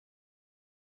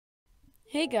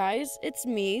Hey guys, it's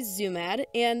me, Zoomad,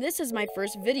 and this is my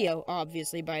first video,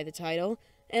 obviously by the title,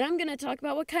 and I'm gonna talk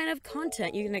about what kind of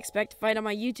content you can expect to find on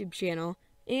my YouTube channel.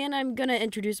 And I'm gonna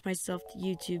introduce myself to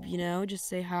YouTube, just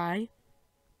say hi.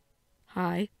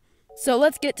 Hi. So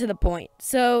let's get to the point.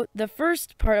 So the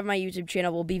first part of my YouTube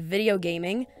channel will be video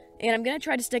gaming, and I'm gonna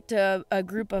try to stick to a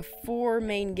group of 4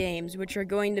 main games, which are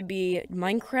going to be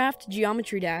Minecraft,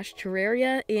 Geometry Dash,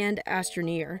 Terraria, and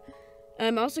Astroneer.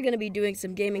 I'm also going to be doing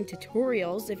some gaming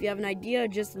tutorials. If you have an idea,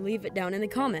 just leave it down in the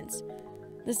comments.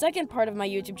 The second part of my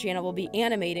YouTube channel will be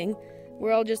animating,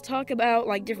 where I'll just talk about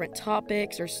different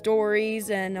topics or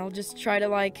stories, and I'll just try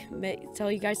to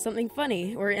tell you guys something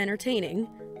funny or entertaining.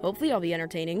 Hopefully I'll be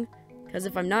entertaining, because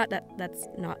if I'm not, that's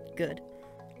not good.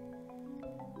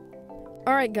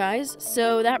 Alright guys,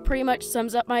 so that pretty much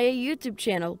sums up my YouTube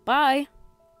channel. Bye!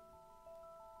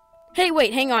 Hey,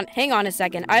 wait, hang on a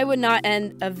second. I would not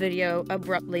end a video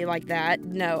abruptly like that.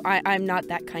 No, I'm not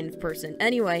that kind of person.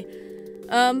 Anyway,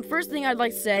 first thing I'd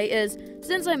like to say is,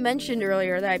 since I mentioned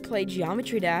earlier that I play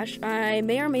Geometry Dash, I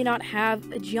may or may not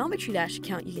have a Geometry Dash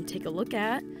account you can take a look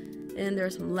at. And there are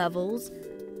some levels,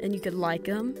 and you could like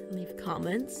them, leave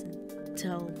comments, and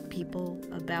tell people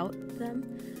about them.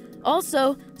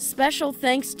 Also, special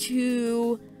thanks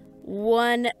to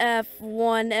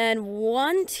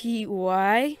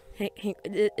 1F1N1TY.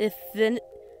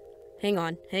 Hang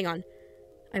on.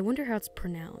 I wonder how it's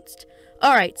pronounced.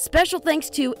 Alright, special thanks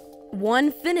to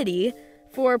Onefinity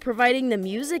for providing the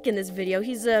music in this video.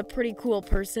 He's a pretty cool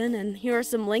person, and here are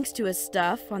some links to his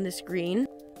stuff on the screen.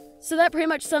 So that pretty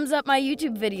much sums up my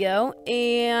YouTube video,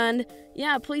 and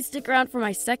yeah, please stick around for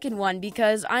my second one,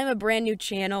 because I'm a brand new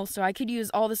channel, so I could use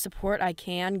all the support I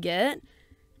can get,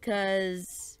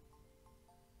 'cause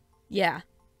yeah.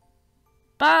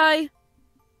 Bye!